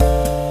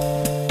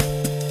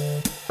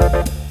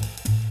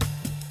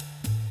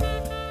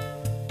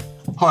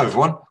Hi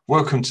everyone,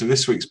 welcome to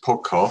this week's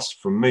podcast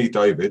from me,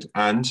 David,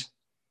 and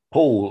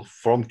Paul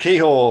from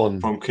Keyhorn.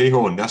 from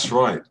Keyhorn. That's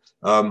right.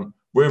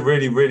 We're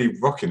really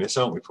rocking this,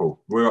 aren't we, Paul?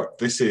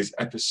 This is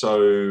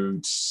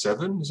episode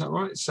 7. Is that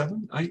right?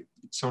 7, 8,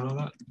 something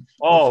like that.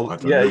 Oh, I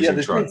don't yeah. losing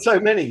There's track. been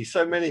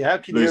so many. How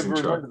can you Losing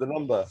ever track. remember the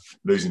number?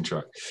 Losing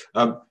track.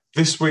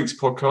 This week's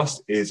podcast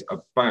is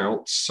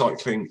about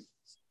cycling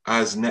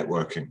as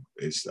networking.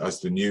 It's as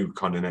the new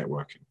kind of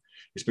networking.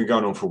 It's been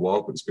going on for a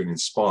while, but it's been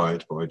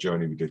inspired by a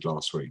journey we did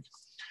last week.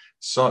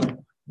 So,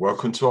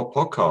 welcome to our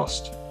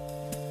podcast.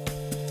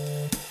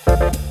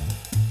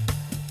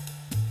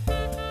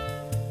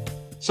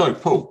 So,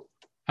 Paul,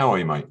 how are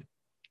you, mate?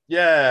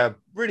 Yeah,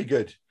 really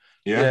good.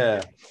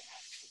 Yeah.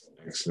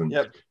 Excellent.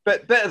 Yeah,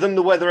 better than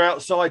the weather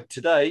outside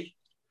today.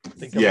 I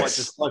think I might Yes.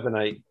 just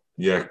hibernate.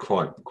 Yeah,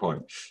 quite.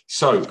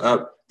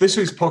 So, this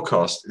week's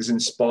podcast is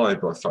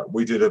inspired by the fact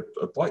we did a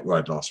bike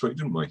ride last week,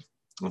 didn't we?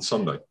 On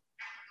Sunday.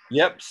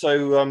 Yep.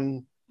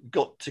 So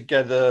got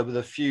together with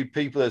a few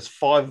people. There's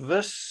 5 of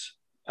us,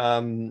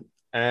 and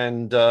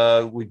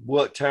we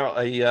worked out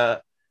an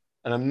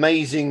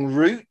amazing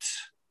route.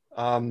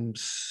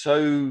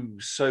 So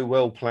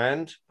well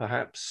planned,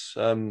 perhaps.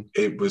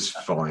 It was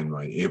fine,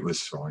 mate. It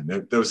was fine.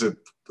 There was a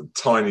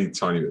tiny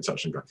bit of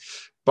touch and go.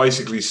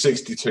 Basically,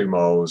 62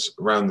 miles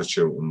around the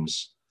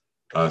Chilterns,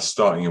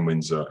 starting in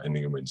Windsor,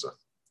 ending in Windsor.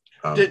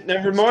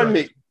 Now,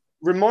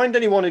 remind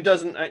anyone who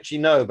doesn't actually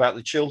know about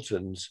the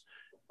Chilterns.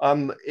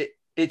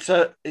 It's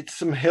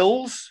some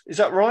hills. Is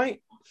that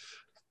right?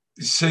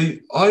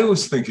 See, I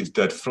always think it's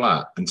dead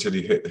flat until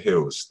you hit the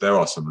hills. There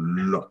are some,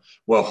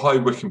 High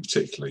Wycombe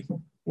particularly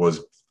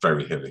was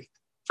very hilly.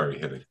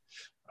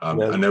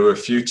 And there were a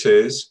few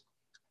tiers,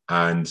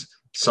 and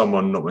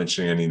someone, not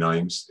mentioning any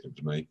names, it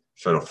was me,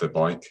 fell off their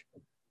bike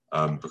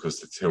because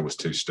the hill was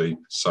too steep.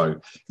 So,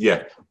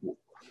 yeah,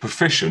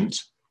 proficient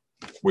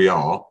we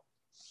are,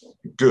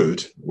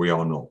 good we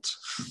are not.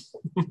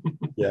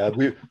 Yeah,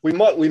 we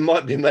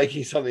might be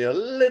making something a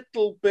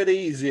little bit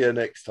easier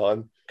next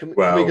time. Can we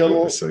go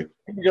along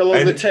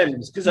the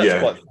Thames, because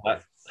that's quite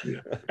flat.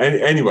 Yeah.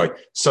 Anyway,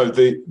 so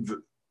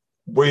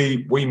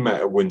we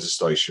met at Windsor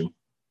Station,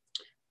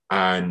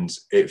 and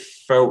it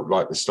felt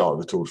like the start of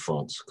the Tour de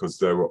France because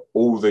there were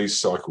all these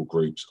cycle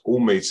groups all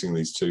meeting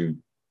these two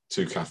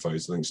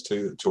cafes. I think it's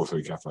 2 or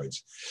 3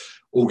 cafes,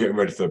 all getting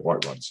ready for their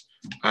bike rides.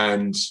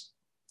 And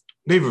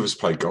neither of us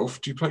play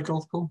golf. Do you play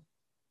golf, Paul?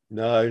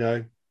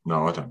 No.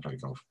 No, I don't play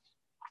golf.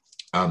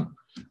 And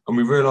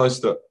we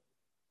realised that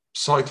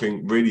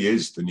cycling really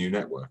is the new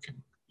networking.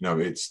 You know,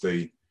 it's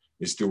the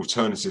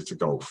alternative to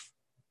golf,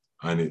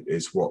 and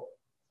it's what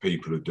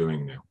people are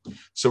doing now.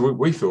 So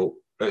we thought,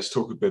 let's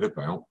talk a bit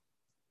about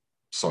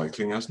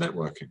cycling as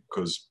networking,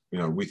 because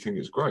we think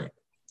it's great.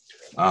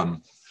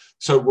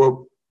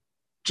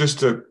 Just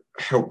to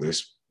help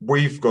this,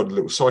 we've got a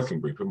little cycling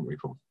group, haven't we,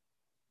 Paul?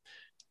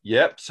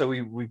 Yep. So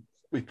we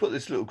put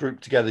this little group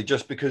together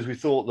just because we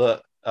thought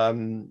that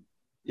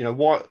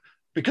why,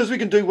 because we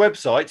can do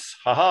websites.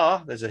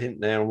 There's a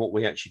hint there on what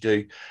we actually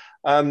do.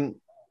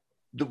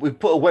 That we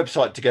put a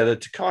website together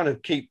to kind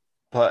of keep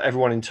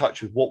everyone in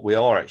touch with what we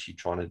are actually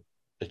trying to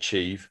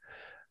achieve,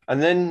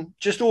 and then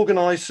just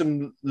organise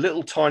some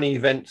little tiny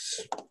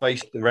events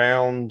based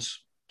around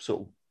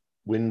sort of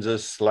Windsor,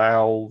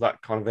 Slough,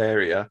 that kind of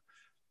area,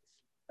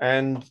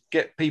 and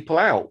get people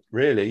out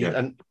really,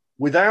 and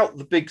without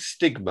the big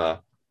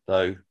stigma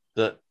though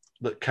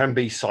that can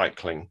be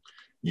cycling.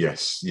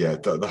 Yes, yeah.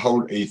 The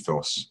whole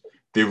ethos,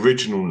 the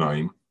original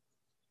name,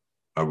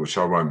 which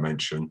I won't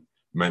mention,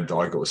 meant that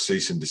I got a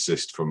cease and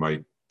desist from a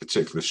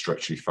particular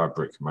stretchy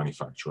fabric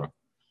manufacturer.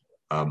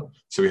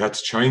 So we had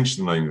to change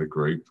the name of the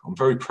group. I'm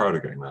very proud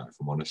of getting that, if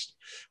I'm honest.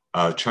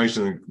 Change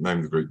the name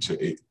of the group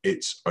to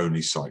It's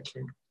Only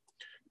Cycling,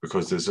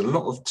 because there's a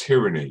lot of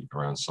tyranny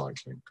around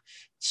cycling.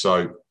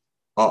 So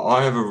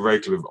I live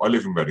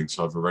in Reading,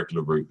 so I have a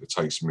regular route that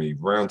takes me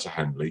round to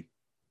Henley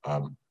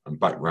and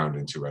back round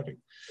into Reading.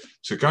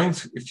 So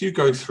if you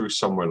go through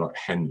somewhere like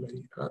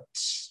Henley at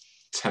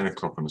 10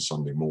 o'clock on a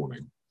Sunday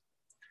morning,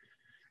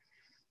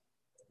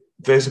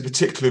 there's a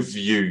particular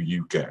view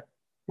you get,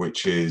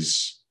 which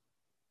is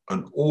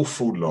an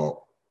awful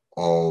lot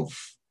of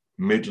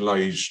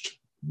middle-aged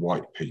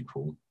white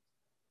people,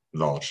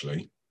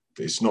 largely.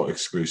 It's not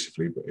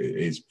exclusively, but it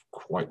is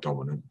quite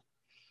dominant,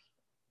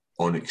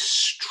 on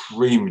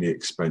extremely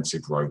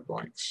expensive road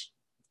bikes.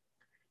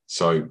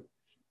 So,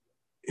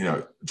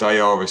 they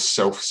are a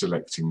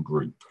self-selecting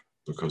group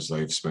because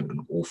they've spent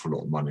an awful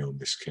lot of money on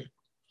this kit.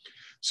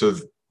 So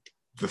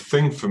the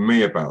thing for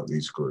me about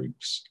these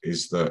groups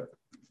is that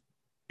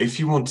if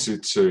you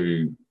wanted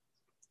to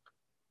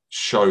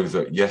show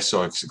that, yes,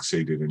 I've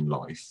succeeded in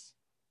life,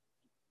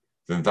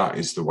 then that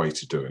is the way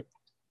to do it.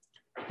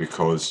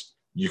 Because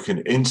you can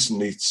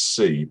instantly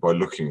see by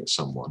looking at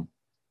someone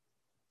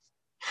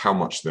how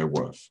much they're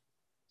worth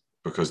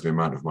because of the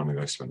amount of money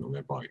they spent on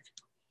their bike.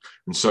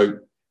 And so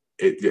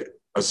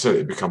as I said,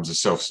 it becomes a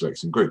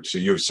self-selecting group. So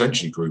you're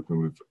essentially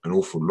grouping with an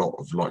awful lot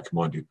of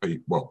like-minded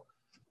people, well,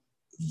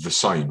 the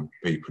same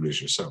people as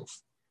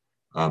yourself.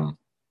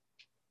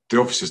 the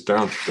obvious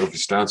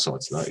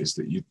downside to that is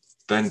that you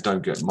then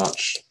don't get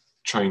much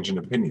change in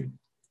opinion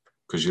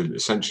because you're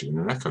essentially in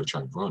an echo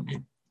chamber, aren't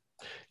you?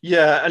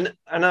 Yeah, and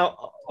I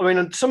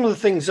mean, some of the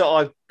things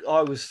that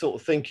I was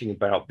sort of thinking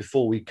about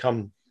before we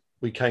came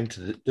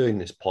to doing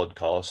this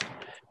podcast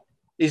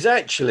is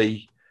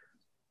actually,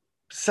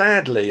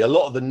 sadly, a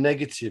lot of the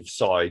negative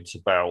sides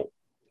about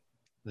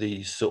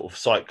these sort of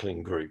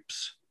cycling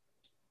groups,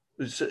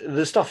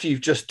 the stuff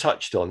you've just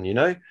touched on,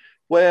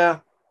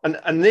 where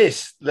and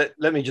this let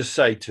me just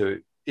say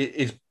to it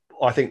is,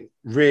 I think,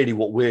 really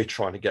what we're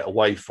trying to get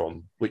away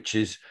from, which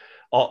is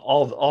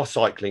our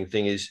cycling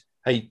thing is,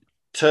 hey,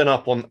 turn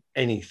up on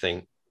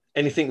anything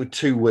with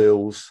two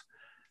wheels,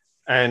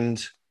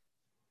 and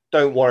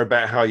don't worry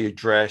about how you're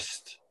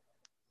dressed,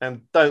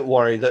 and don't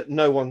worry that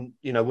no one,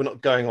 we're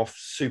not going off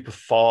super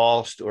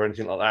fast or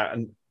anything like that.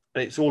 And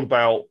it's all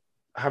about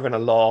having a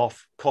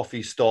laugh,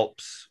 coffee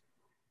stops,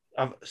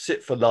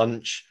 sit for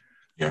lunch,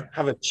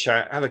 have a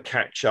chat, have a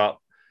catch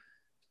up.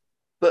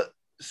 But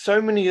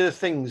so many of the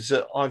things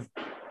that I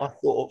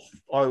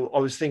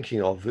was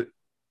thinking of,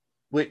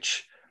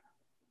 which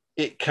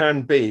it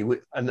can be,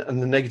 and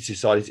the negative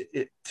side is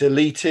it's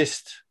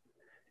elitist,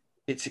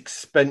 it's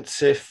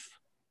expensive,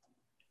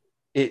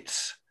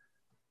 it's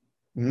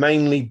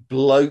mainly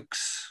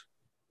blokes.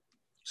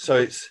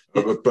 So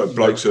but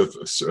blokes of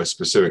a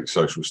specific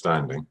social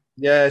standing.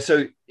 Yeah.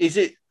 So is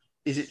it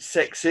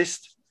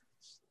sexist?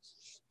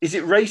 Is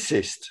it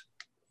racist?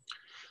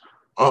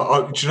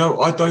 Do you know?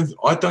 I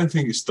don't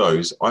think it's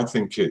those. I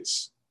think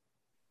it's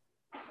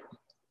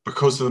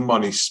because of the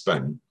money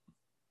spent.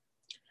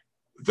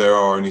 There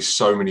are only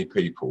so many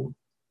people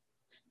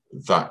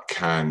that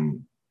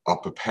are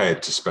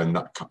prepared to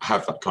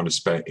have that kind of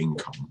spare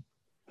income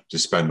to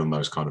spend on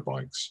those kind of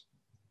bikes,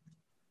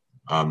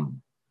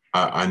 and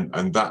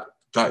that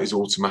is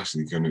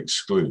automatically going to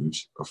exclude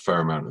a fair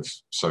amount of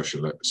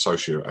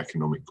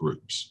socio-economic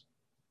groups.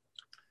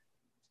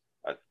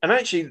 And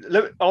actually,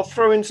 I'll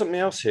throw in something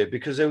else here,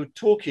 because they were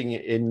talking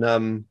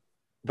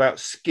about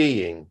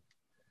skiing,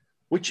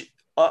 which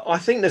I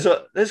think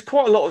there's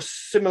quite a lot of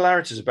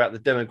similarities about the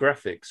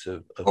demographics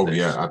of this.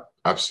 Yeah,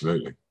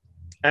 absolutely.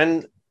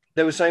 And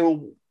they were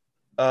saying,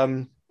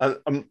 well,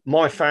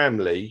 my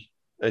family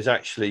is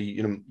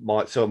actually,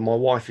 my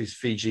wife is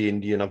Fiji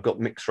Indian. I've got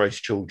mixed race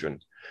children.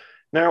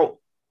 Now,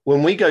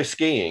 when we go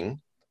skiing,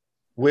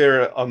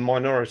 we're a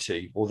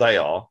minority, or they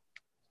are,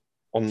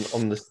 on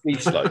the ski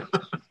slope.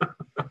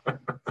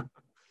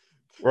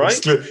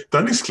 Right?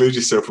 Don't exclude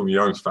yourself from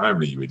your own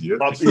family, you idiot.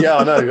 Yeah,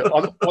 I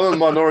know. I'm a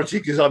minority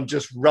because I'm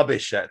just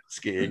rubbish at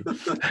skiing.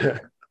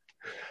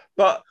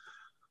 But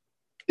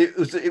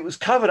it was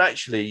covered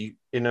actually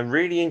in a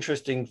really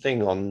interesting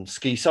thing on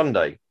Ski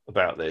Sunday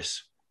about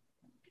this.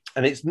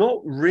 And it's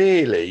not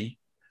really,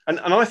 and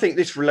I think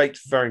this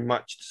relates very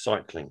much to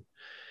cycling.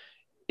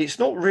 It's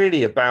not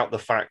really about the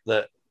fact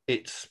that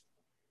it's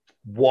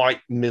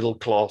white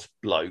middle-class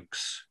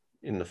blokes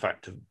in the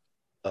fact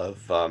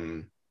of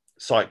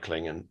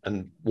cycling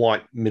and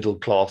white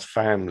middle-class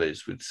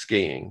families with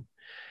skiing.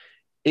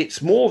 It's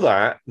more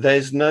that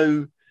there's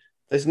no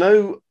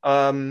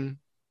one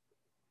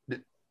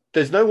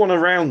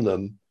around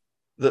them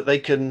that they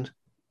can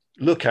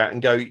look at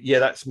and go, yeah,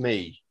 that's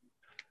me.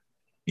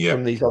 Yeah.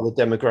 From these other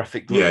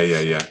demographic groups.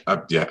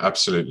 Yeah,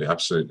 absolutely.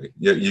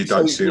 Yeah, you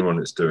don't see anyone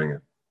that's doing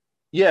it.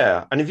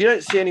 Yeah, and if you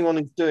don't see anyone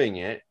who's doing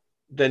it,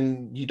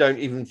 then you don't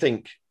even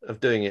think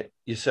of doing it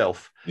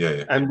yourself.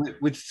 Yeah. And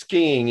with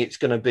skiing, it's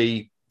going to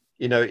be,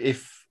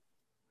 if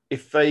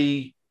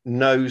they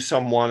know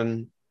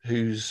someone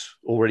who's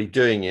already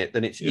doing it,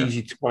 then it's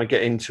easy to kind of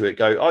get into it.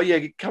 Go, oh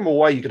yeah, come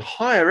away. You can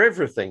hire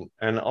everything,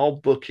 and I'll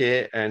book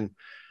it, and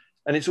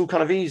it's all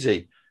kind of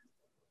easy.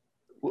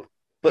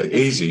 But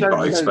easy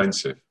but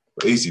expensive.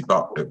 Easy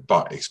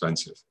but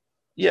expensive.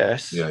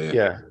 Yes.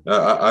 Yeah.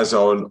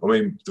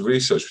 The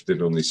research we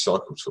did on these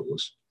cycle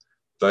tours,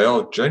 they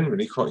are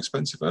generally quite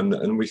expensive,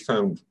 and we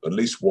found at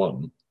least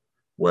one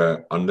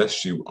where,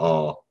 unless you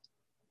are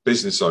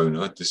business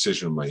owner,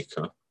 decision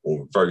maker,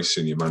 or very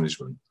senior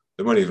management,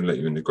 they won't even let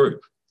you in the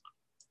group.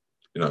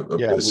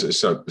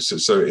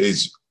 So it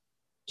is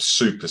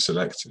super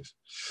selective.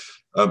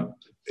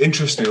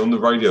 Interestingly, on the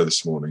radio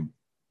this morning,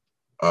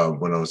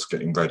 when I was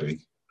getting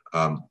ready,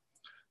 I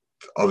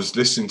was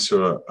listening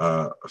to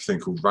a thing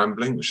called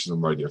Rambling, which is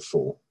on Radio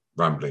 4,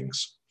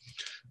 Ramblings,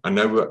 and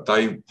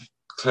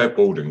Claire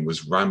Balding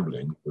was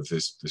rambling with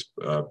this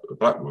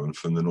black woman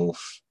from the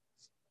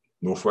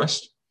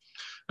northwest,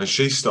 and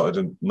she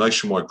started a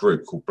nationwide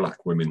group called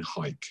Black Women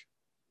Hike,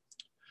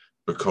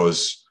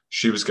 because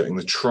she was getting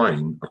the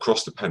train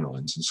across the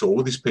Pennines and saw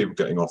all these people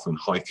getting off and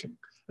hiking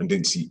and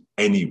didn't see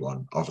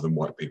anyone other than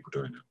white people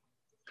doing it.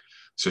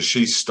 So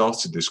she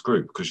started this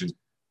group because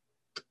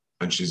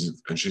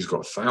she's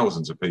got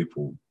thousands of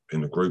people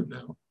in the group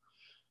now,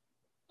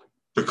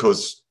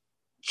 because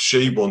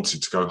she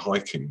wanted to go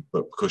hiking,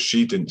 but because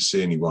she didn't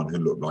see anyone who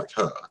looked like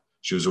her,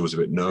 she was always a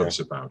bit nervous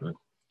about it.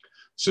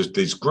 So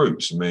these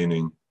groups,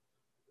 meaning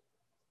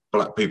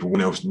black people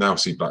will now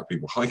see black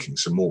people hiking,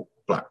 so more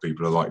black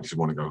people are likely to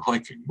want to go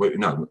hiking. Well,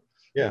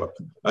 Yeah.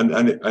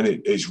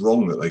 It's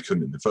wrong that they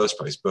couldn't in the first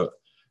place. But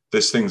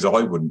there's things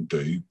I wouldn't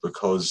do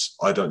because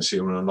I don't see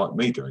anyone like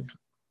me doing it.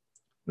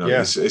 No,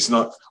 Yeah. it's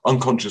not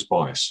unconscious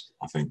bias,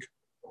 I think.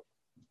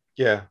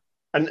 Yeah.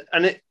 And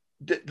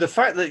the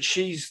fact that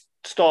she's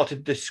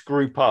started this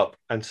group up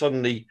and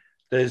suddenly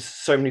there's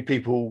so many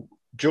people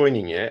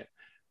joining it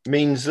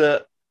means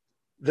that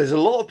there's a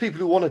lot of people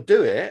who want to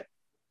do it,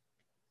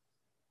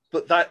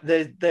 but that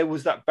there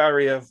was that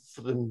barrier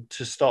for them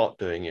to start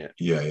doing it.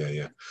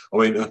 Yeah. I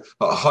mean,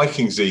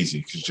 hiking's easy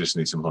because you just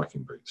need some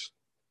hiking boots.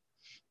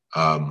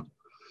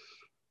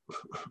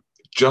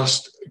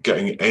 Just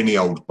getting any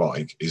old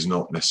bike is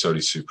not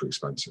necessarily super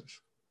expensive.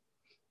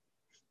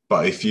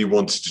 But if you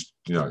wanted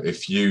to,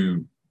 if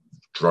you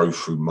drove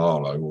through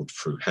Marlow or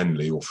through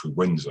Henley or through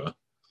Windsor,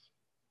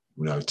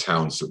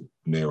 towns that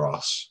near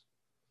us,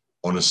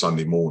 on a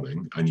Sunday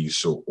morning, and you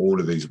saw all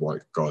of these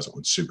white guys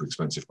on super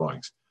expensive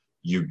bikes,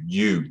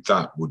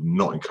 that would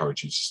not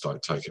encourage you to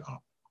take it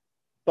up.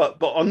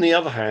 But on the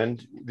other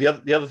hand, the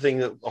other thing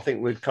that I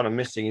think we're kind of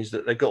missing is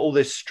that they've got all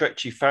this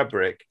stretchy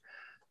fabric,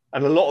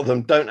 and a lot of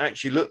them don't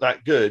actually look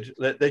that good.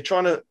 They're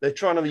trying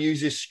to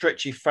use this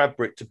stretchy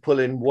fabric to pull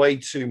in way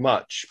too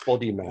much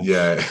body mass.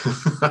 Yeah.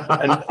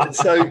 and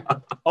so,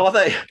 are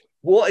they?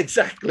 What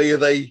exactly are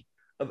they?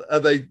 Are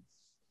they?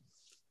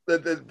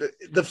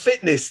 The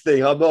fitness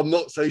thing, I'm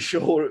not so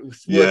sure it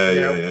was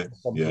working out for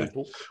some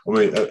people. I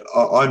mean,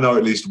 I know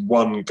at least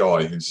one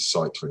guy who's a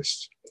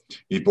cyclist.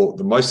 He bought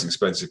the most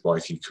expensive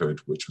bike he could,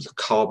 which was a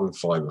carbon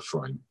fiber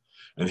frame.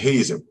 And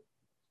he is a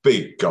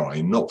big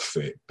guy, not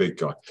fit, big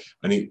guy.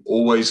 And he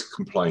always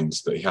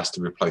complains that he has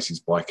to replace his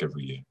bike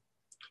every year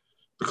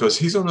because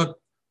he's on a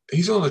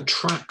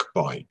track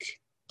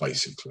bike,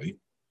 basically,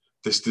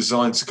 that's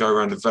designed to go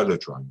around a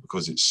velodrome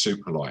because it's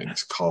super light and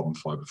it's a carbon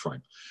fiber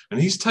frame. And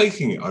he's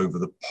taking it over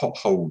the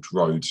potholed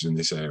roads in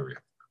this area.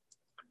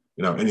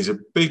 And he's a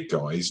big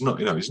guy. He's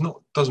not,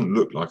 doesn't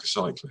look like a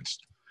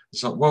cyclist.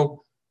 It's like,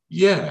 well,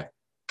 yeah,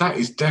 that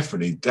is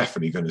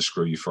definitely going to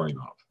screw your frame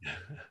up.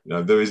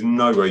 There is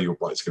no way your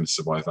bike's going to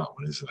survive that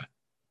one, is there?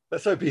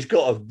 Let's hope he's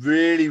got a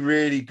really,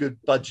 really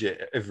good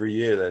budget every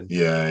year then.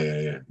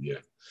 Yeah.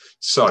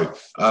 So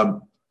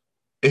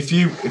if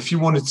you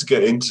wanted to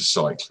get into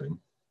cycling,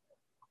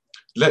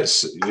 you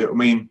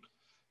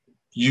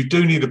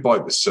do need a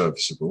bike that's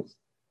serviceable.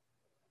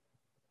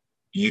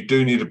 You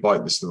do need a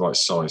bike that's the right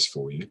size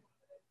for you.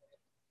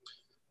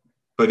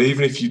 But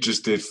even if you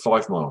just did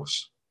 5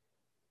 miles,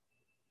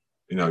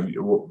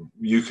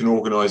 you can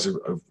organise a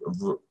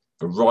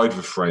ride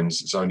with friends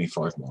that's only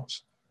 5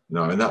 miles.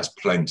 And that's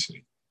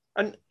plenty.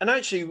 And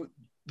actually,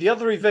 the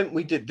other event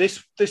we did,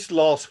 this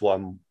last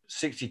one,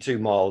 62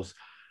 miles,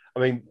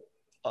 I mean,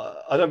 I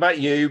don't know about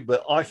you,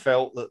 but I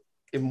felt that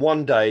in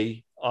one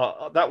day,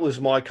 that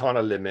was my kind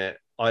of limit.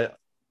 I'm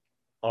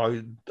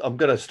going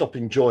to stop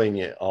enjoying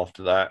it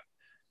after that.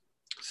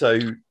 So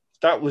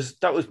that was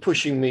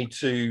pushing me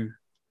to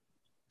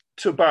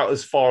about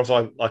as far as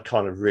I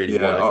kind of really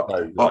want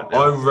to go.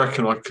 I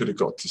reckon I could have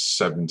got to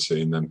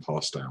 70 and then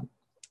passed out.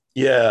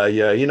 Yeah.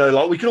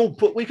 Like we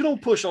can all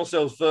push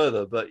ourselves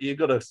further, but you've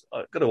got to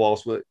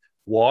ask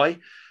why.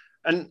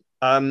 And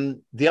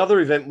the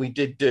other event we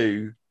did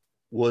do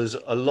was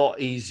a lot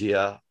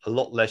easier, a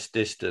lot less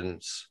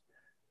distance.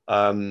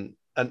 And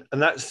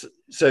that's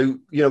so,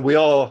 we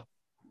are,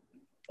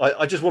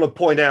 I just want to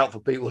point out for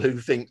people who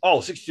think,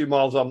 62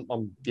 miles,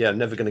 I'm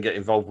never going to get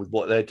involved with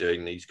what they're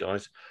doing, these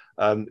guys.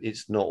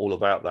 It's not all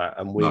about that.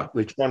 And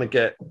we're trying to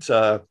get,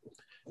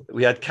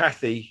 we had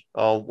Kathy,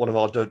 one of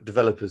our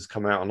developers,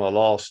 come out on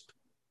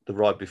the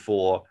ride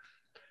before.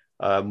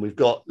 We've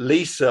got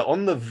Lisa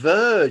on the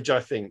verge, I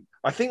think.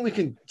 I think we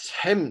can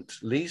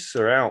tempt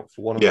Lisa out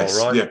for one of our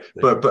rides. Yeah,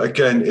 but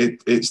again,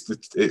 it's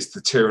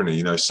the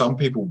tyranny. Some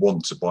people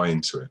want to buy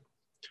into it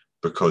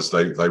because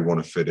they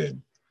want to fit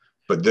in,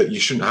 but that you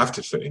shouldn't have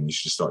to fit in. You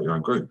should start your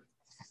own group.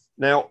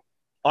 Now,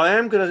 I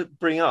am going to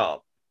bring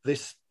up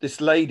this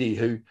lady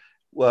who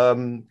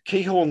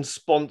Keyhorn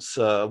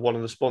sponsor, one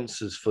of the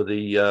sponsors for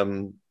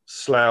the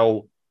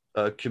Slough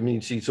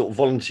Community sort of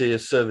Volunteer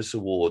Service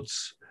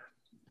Awards.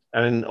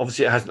 And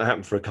obviously it hasn't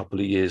happened for a couple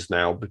of years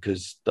now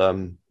because,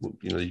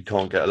 you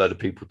can't get a load of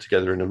people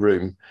together in a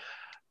room.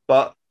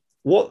 But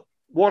what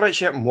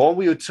actually happened while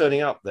we were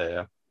turning up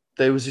there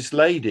was this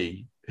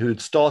lady who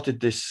had started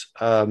this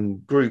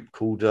group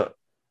called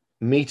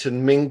Meet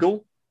and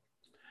Mingle.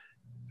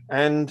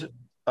 And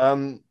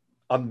I'm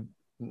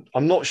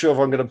not sure if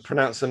I'm going to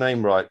pronounce the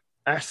name right,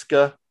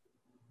 Aska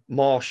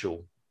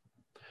Marshall,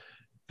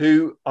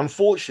 who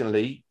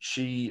unfortunately,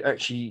 she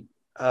actually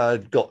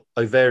got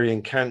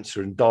ovarian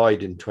cancer and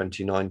died in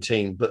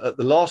 2019. But at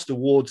the last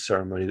award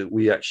ceremony that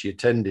we actually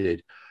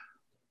attended,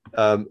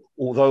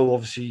 although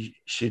obviously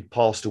she'd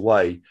passed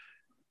away,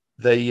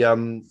 they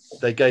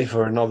gave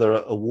her another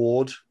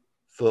award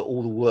for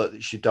all the work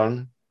that she'd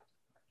done.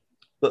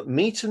 But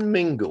Meet and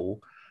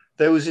Mingle,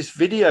 there was this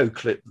video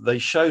clip they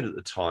showed at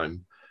the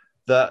time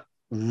that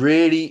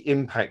really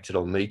impacted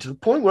on me to the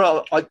point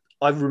where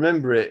I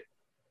remember it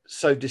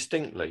so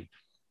distinctly.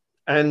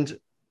 And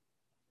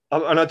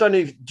and I don't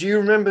know. Do you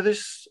remember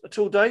this at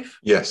all, Dave?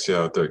 Yes,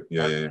 yeah, I do.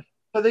 Yeah.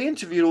 So they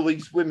interviewed all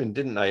these women,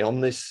 didn't they?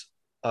 On this,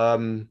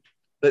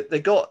 they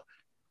got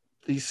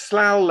these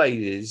slough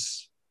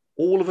ladies,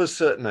 all of a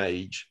certain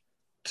age,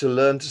 to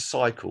learn to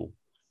cycle.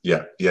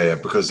 Yeah.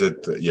 Because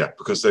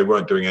they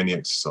weren't doing any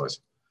exercise.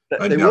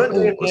 They weren't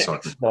doing any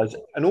exercise,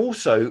 and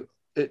also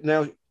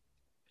now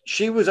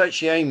she was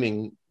actually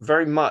aiming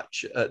very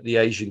much at the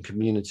Asian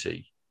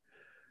community.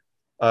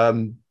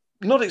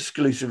 Not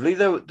exclusively.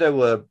 There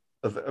were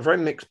a very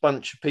mixed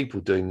bunch of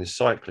people doing this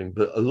cycling,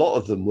 but a lot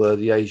of them were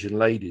the Asian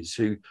ladies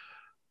who,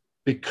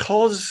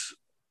 because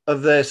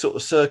of their sort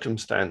of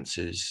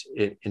circumstances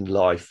in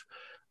life,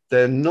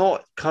 they're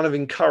not kind of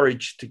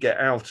encouraged to get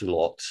out a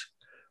lot.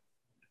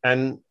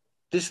 And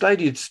this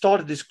lady had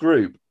started this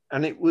group,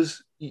 and it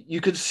was,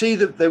 you could see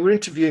that they were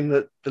interviewing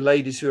the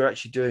ladies who are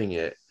actually doing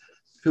it,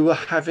 who are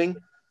having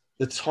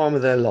the time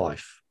of their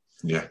life.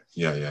 Yeah.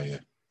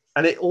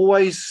 And it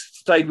always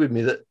stayed with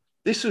me that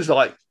this was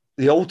like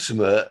the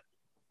ultimate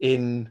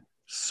in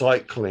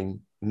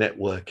cycling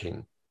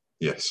networking.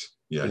 Yes.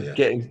 Yeah.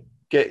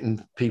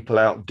 Getting people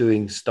out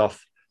doing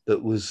stuff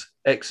that was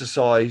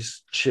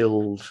exercise,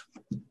 chilled,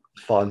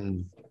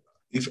 fun.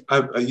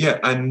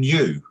 And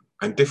new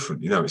and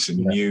different. It's a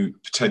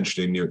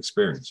potentially new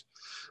experience.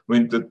 I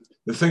mean, the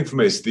thing for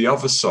me is the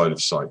other side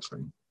of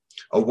cycling.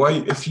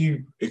 If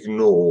you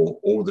ignore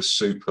all the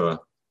super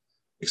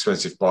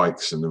expensive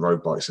bikes and the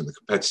road bikes and the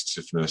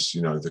competitiveness,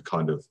 the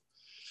kind of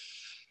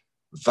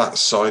that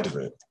side of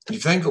it,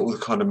 you've then got all the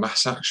kind of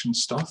mass action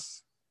stuff.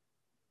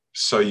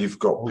 So you've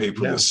got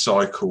people that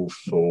cycle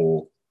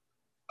for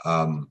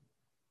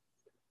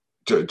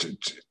because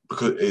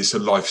it's a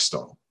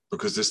lifestyle.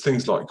 Because there's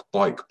things like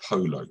bike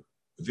polo.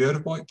 Have you heard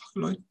of bike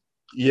polo?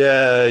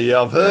 Yeah,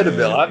 I've heard of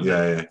it.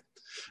 Yeah.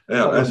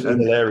 And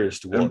hilarious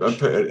to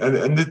watch.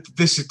 And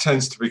this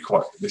tends to be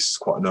quite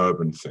an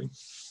urban thing,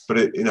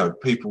 but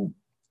people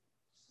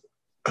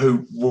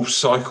who will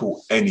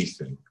cycle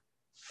anything.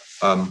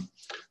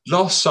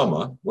 Last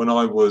summer, when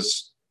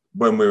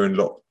we were in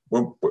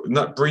in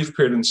that brief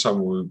period in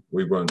summer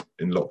we weren't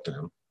in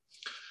lockdown,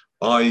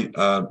 I'm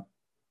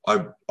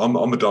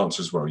a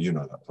dancer as well. You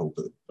know that, Paul,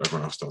 but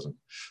everyone else doesn't.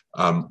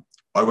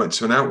 I went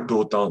to an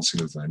outdoor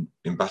dancing event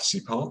in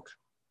Battersea Park.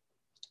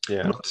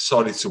 Yeah. And I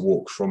decided to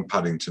walk from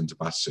Paddington to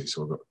Battersea,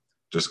 so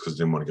just because I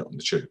didn't want to get on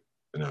the tube.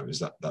 It was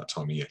that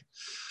time of year.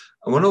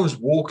 And when I was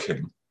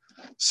walking,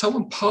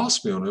 someone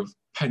passed me on a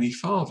penny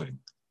farthing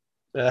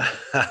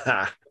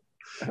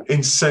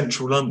in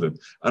central London.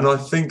 And I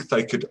think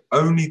they could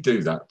only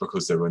do that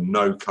because there were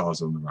no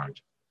cars on the road.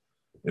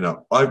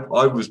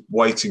 I was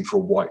waiting for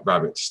a white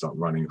rabbit to start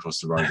running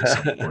across the road at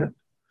some point.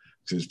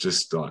 It was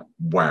just like,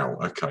 wow,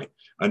 okay.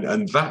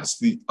 And that's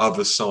the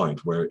other side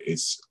where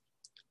it's,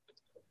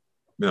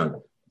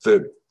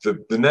 the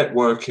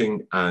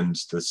networking and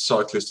the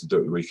cyclists who do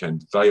it at the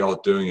weekend, they are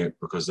doing it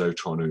because they're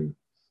trying to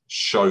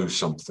show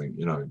something,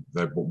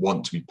 they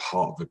want to be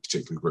part of a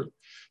particular group.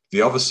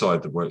 The other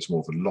side, where it's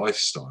more of a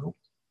lifestyle,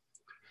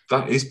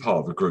 that is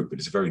part of a group, but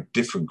it's a very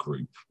different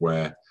group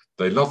where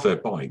they love their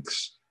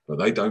bikes, but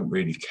they don't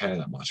really care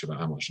that much about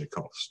how much they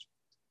cost.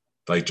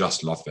 They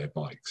just love their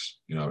bikes,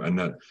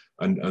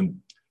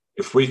 and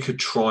if we could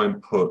try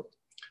and put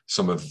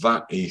some of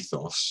that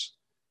ethos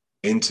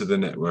into the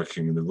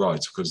networking and the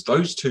rides, because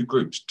those two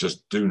groups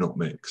just do not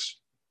mix.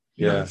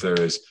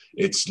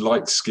 It's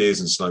like skiers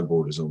and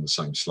snowboarders on the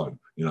same slope.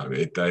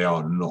 They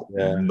are not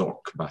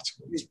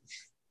compatible.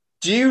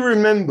 Do you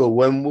remember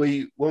when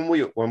we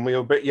were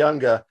a bit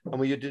younger and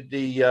we did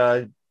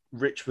the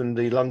Richmond,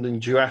 the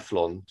London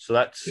Duathlon? So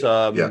that's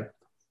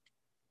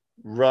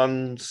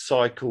run,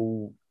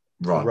 cycle,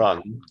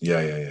 run.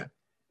 Yeah.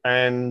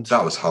 And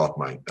that was hard,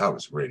 mate. That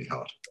was really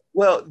hard.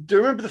 Well, do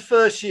you remember the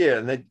first year?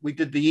 And we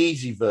did the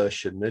easy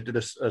version. They did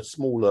a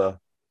smaller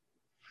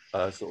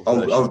sort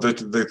of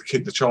version.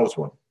 The child's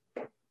one.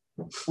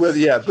 Well,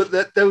 yeah,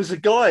 but there was a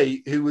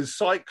guy who was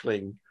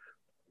cycling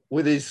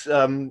with his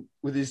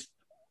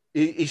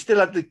he still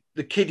had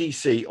the kiddie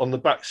seat on the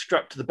back,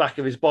 strapped to the back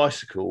of his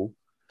bicycle.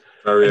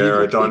 Very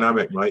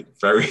aerodynamic, mate.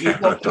 Very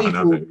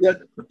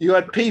aerodynamic. You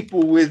had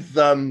people with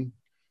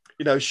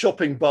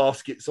shopping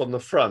baskets on the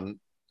front.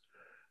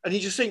 And you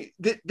just think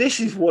this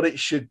is what it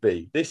should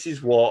be. This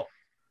is what,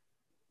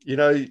 you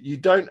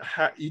didn't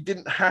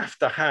have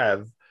to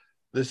have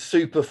the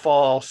super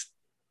fast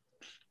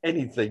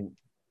anything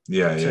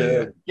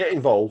to get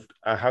involved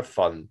and have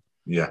fun.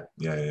 Yeah,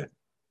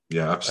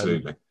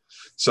 absolutely.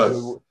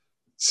 So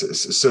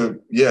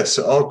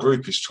our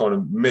group is trying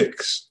to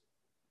mix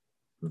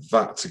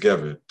that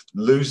together,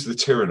 lose the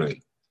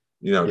tyranny,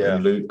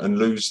 and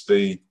lose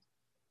the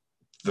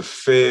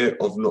fear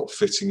of not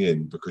fitting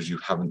in because you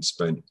haven't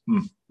spent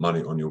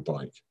money on your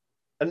bike.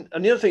 And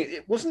the other thing,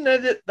 wasn't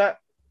there that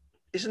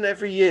isn't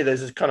every year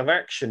there's a kind of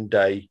action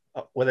day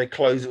where they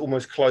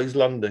almost close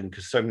London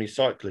because so many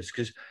cyclists?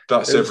 Because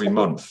that's every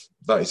month.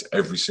 That is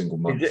every single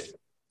month.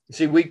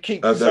 See, we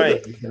keep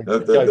saying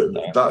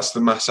that's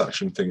the mass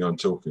action thing I'm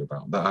talking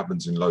about. That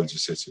happens in loads of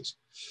cities.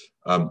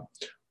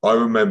 I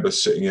remember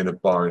sitting in a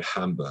bar in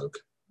Hamburg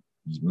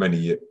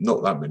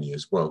not that many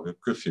years, well, a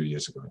good few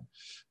years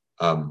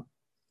ago.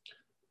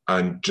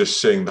 And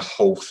just seeing the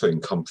whole thing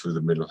come through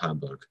the middle of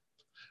Hamburg.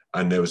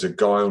 And there was a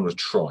guy on a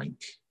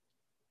trike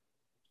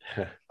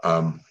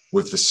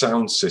with the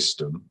sound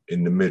system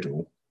in the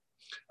middle,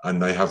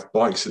 and they have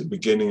bikes at the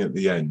beginning, at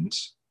the end,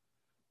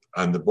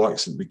 and the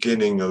bikes at the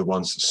beginning are the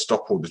ones that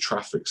stop all the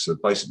traffic. So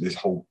basically this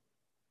whole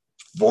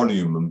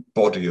volume and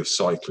body of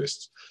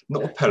cyclists,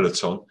 not a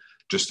peloton,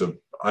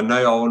 and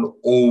they are on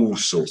all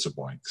sorts of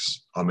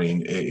bikes. I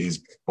mean, it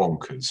is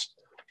bonkers.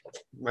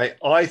 Mate,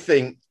 I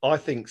think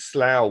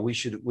Slough, we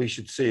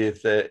should see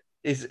if there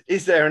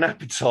is there an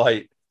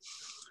appetite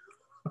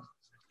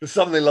for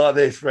something like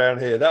this around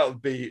here. That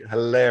would be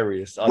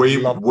hilarious. We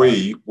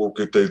will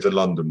do the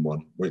London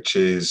one, which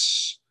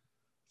is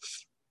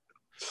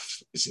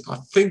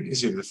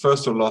it the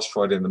first or last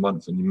Friday in the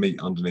month, and you meet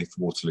underneath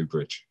Waterloo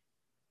Bridge.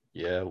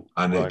 Yeah,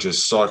 and right. It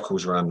just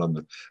cycles around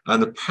London.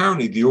 And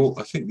apparently,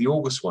 I think the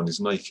August one is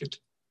naked,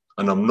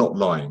 and I'm not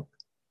lying.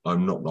 I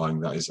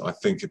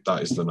think that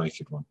is the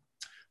naked one.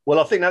 Well,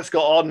 I think that's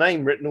got our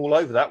name written all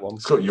over that one.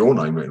 It's got your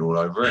name written all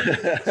over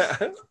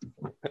it.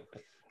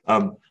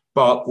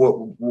 But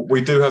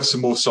we do have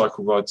some more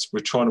cycle rides.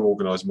 We're trying to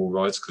organise more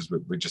rides because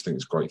we just think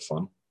it's great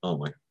fun, aren't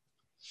we?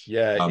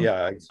 Yeah,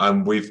 yeah.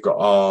 And we've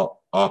got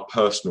our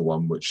personal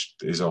one, which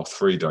is our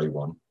 3-day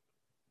one,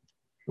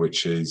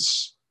 which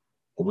is,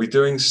 are we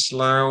doing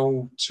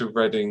Slough to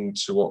Reading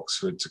to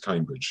Oxford to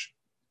Cambridge?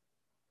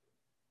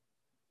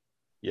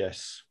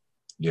 Yes.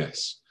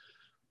 Yes.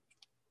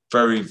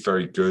 Very,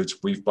 very good.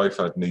 We've both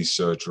had knee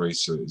surgery,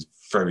 so it's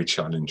very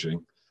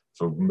challenging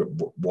for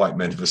white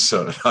men of a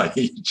certain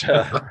age.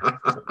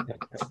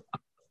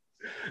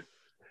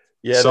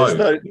 Yeah,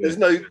 so,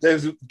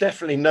 there's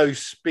definitely no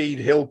speed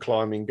hill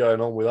climbing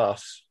going on with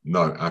us.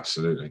 No,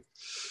 absolutely.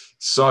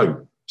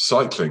 So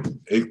cycling,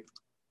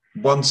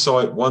 one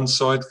side.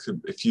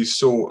 If you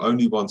saw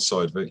only one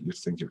side of it, you'd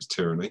think it was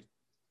tyranny,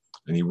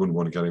 and you wouldn't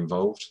want to get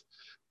involved.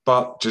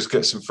 But just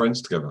get some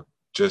friends together.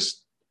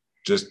 Just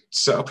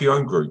set up your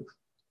own group.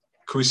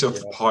 Call yourself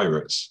the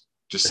Pirates.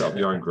 Just set up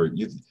your own group.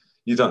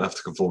 You don't have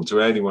to conform to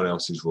anyone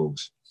else's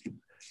rules.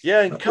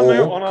 Yeah, and come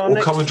out on our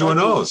next. Come and join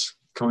ours.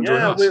 Come and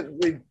join us.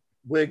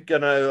 We're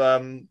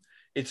gonna.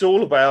 It's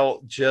all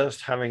about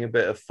just having a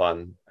bit of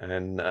fun,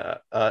 and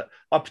I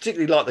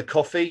particularly like the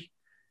coffee,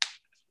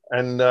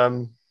 and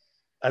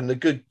the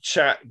good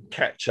chat,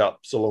 catch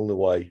ups along the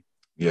way.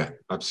 Yeah,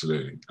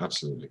 absolutely,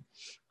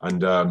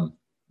 and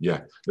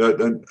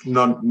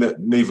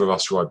neither of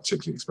us ride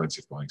particularly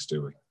expensive bikes,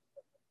 do we?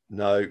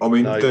 No, I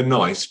mean they're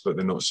nice, but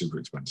they're not super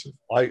expensive.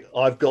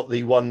 I've got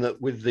the one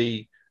that with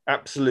the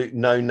absolute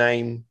no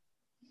name.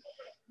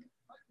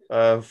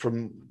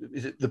 From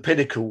is it the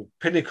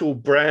Pinnacle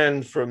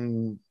brand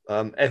from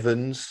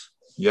Evans?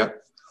 Yeah,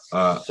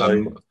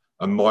 and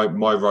my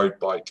road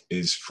bike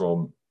is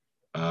from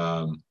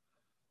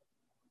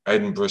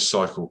Edinburgh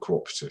Cycle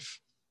Cooperative.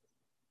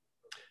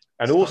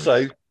 And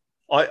also,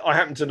 I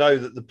happen to know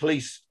that the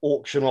police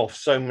auction off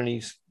so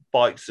many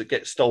bikes that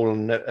get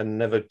stolen and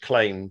never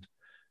claimed.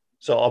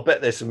 So I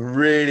bet there's some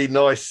really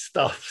nice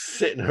stuff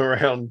sitting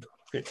around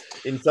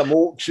in some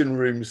auction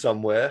room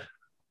somewhere.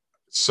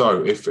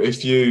 So if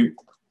you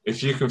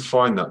can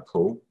find that,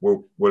 Paul,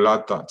 we'll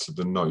add that to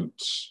the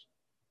notes.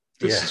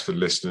 This is for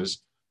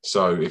listeners.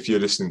 So if you're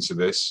listening to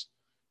this,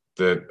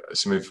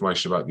 some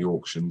information about the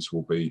auctions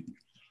will be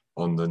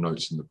on the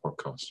notes in the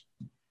podcast.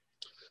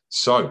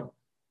 So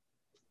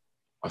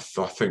I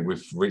think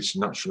we've reached a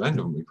natural end,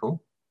 haven't we,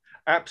 Paul?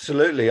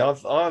 Absolutely.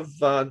 I've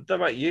don't know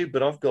about you,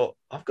 but I've got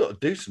to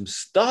do some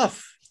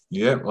stuff.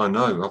 Yeah, I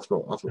know. I've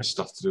got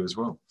stuff to do as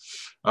well.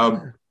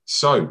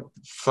 So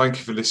thank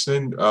you for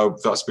listening.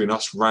 That's been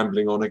us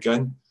rambling on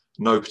again.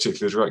 No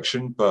particular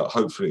direction, but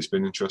hopefully it's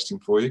been interesting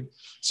for you.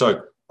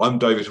 So I'm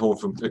David Horn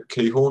from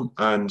Keyhorn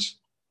and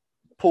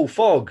Paul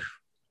Fogg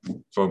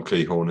from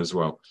Keyhorn as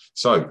well.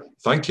 So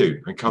thank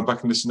you and come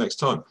back and listen next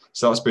time.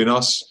 So that's been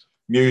us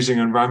musing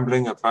and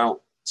rambling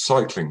about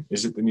cycling.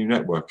 Is it the new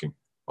networking?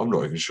 I'm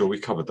not even sure we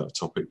covered that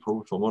topic,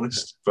 Paul, if I'm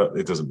honest, but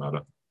it doesn't matter.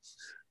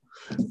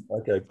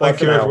 Okay.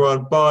 Thank you,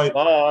 everyone. Bye.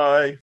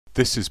 Bye.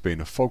 This has been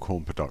a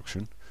Foghorn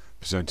production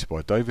presented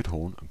by David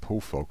Horn and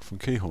Paul Fogg from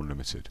Keyhorn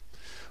Limited.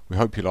 We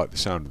hope you like the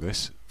sound of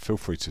this. Feel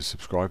free to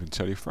subscribe and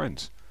tell your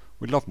friends.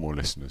 We'd love more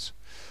listeners.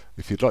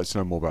 If you'd like to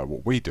know more about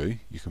what we do,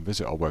 you can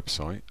visit our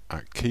website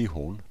at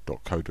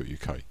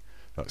keyhorn.co.uk.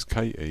 That's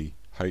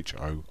KEHOINE.co.uk.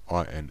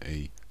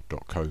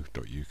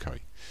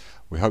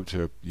 We hope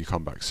you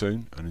come back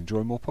soon and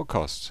enjoy more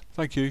podcasts.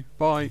 Thank you.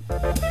 Bye.